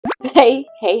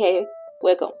Hey,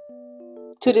 welcome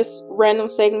to this random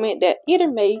segment that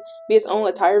either may be its own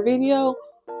entire video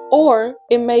or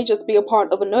it may just be a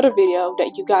part of another video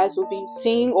that you guys will be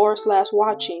seeing or slash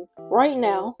watching right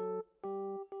now.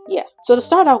 Yeah, so to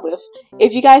start off with,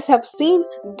 if you guys have seen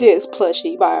this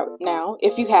plushie by now,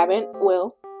 if you haven't,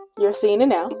 well, you're seeing it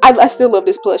now. I still love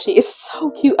this plushie. It's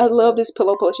so cute. I love this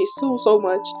pillow plushie so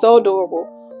much. So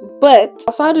adorable. But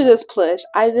outside of this plush,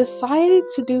 I decided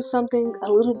to do something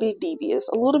a little bit devious,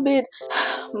 a little bit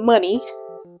money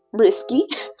risky.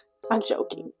 I'm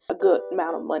joking. A good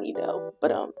amount of money though.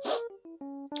 But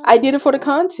I did it for the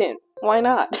content. Why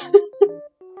not?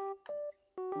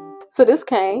 So this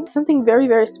came something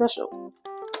very special.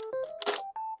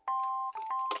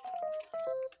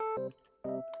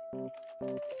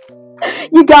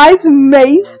 You guys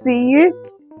may see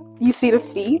it. You see the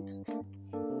feet?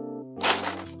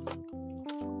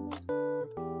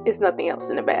 It's nothing else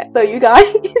in the bag. So you guys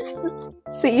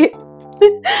see it.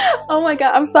 Oh my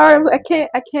god, I'm sorry. I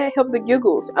can't help the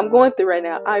giggles I'm going through right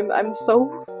now. I'm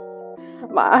so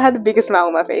I had the biggest smile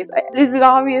on my face. Is it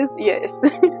obvious? Yes.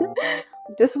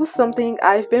 This was something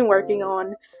I've been working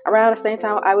on around the same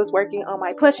time I was working on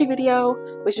my plushie video,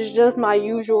 which is just my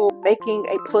usual making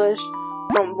a plush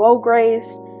from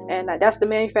Grace, and that's the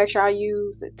manufacturer I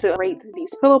use to rate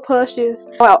these pillow plushes.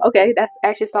 Wow, okay, that's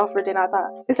actually softer than I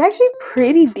thought. It's actually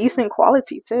pretty decent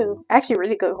quality too. Actually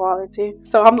really good quality.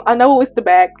 So I know it's the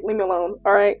back. Leave me alone.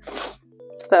 Alright.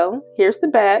 So here's the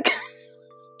back.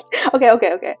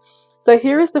 Okay. So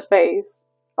here is the face.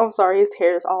 I'm sorry, his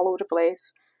hair is all over the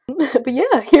place. But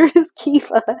yeah, here is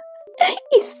Kiva.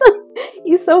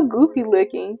 He's so goofy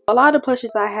looking. A lot of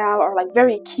plushes I have are like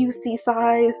very cutesy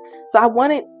size, so I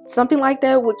wanted something like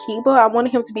that with Kiva. I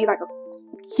wanted him to be like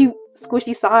a cute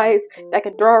squishy size that I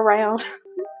could throw around.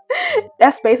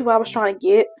 That's basically what I was trying to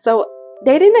get. So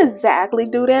they didn't exactly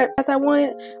do that as I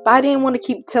wanted, but I didn't want to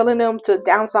keep telling them to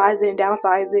downsize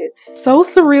it. So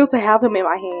surreal to have him in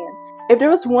my hand. If there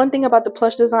was one thing about the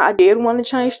plush design I did want to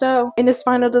change though, in this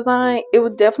final design, it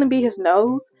would definitely be his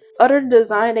nose. Other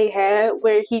design they had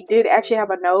where he did actually have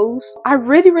a nose, I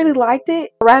really liked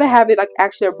it. I'd rather have it like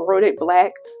actually embroidered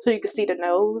black so you could see the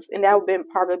nose, and that would have been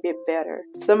probably a bit better.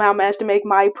 Somehow managed to make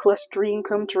my plush dream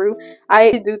come true.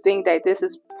 I do think that this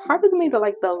is probably gonna be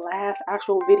the last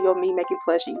actual video of me making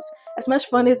plushies. As much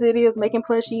fun as it is making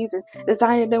plushies and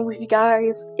designing them with you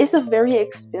guys, it's a very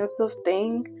expensive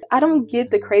thing. I don't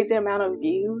get the crazy amount of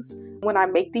views when I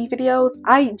make these videos.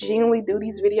 I genuinely do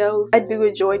these videos. I do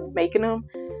enjoy making them.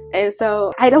 And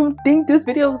so I don't think this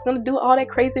video is going to do all that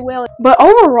crazy well. But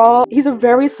overall, he's a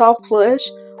very soft plush.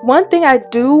 One thing I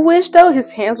do wish though,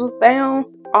 his hands was down.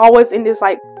 Always in this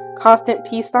like constant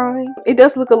peace sign. It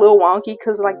does look a little wonky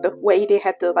because like the way they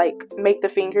had to like make the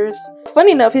fingers.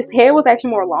 Funny enough, his hair was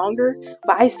actually more longer.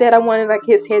 But I said I wanted like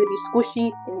his hair to be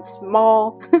squishy and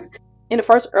small. In the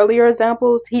first earlier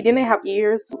examples, he didn't have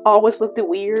ears. Always looked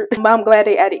weird. But I'm glad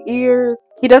they added ears.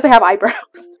 He doesn't have eyebrows.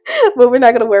 But we're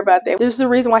not going to worry about that. There's the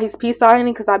reason why he's peace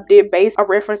signing, because I did base a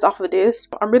reference off of this.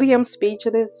 I really am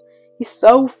speechless. He's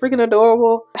so freaking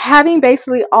adorable. Having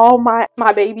basically all my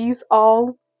babies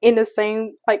all in the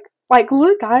same, like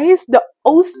look guys, the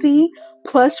OC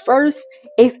plush first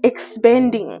is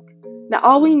expanding. Now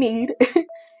all we need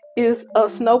is a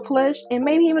snow plush and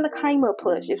maybe even a Kaima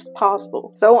plush if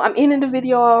possible. So I'm ending the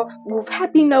video off with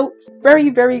happy notes,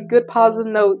 very good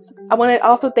positive notes. I want to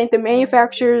also thank the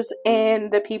manufacturers and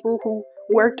the people who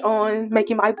worked on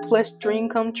making my plush dream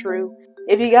come true.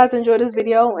 If you guys enjoyed this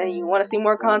video and you want to see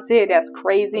more content that's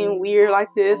crazy and weird like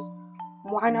this,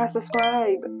 why not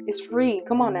subscribe? It's free.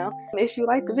 Come on now. If you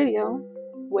like the video,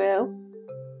 well,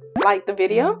 like the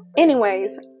video.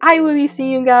 Anyways, I will be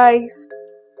seeing you guys.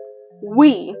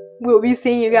 We will be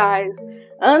seeing you guys.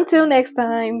 Until next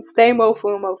time, stay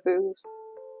mofuu, mofus.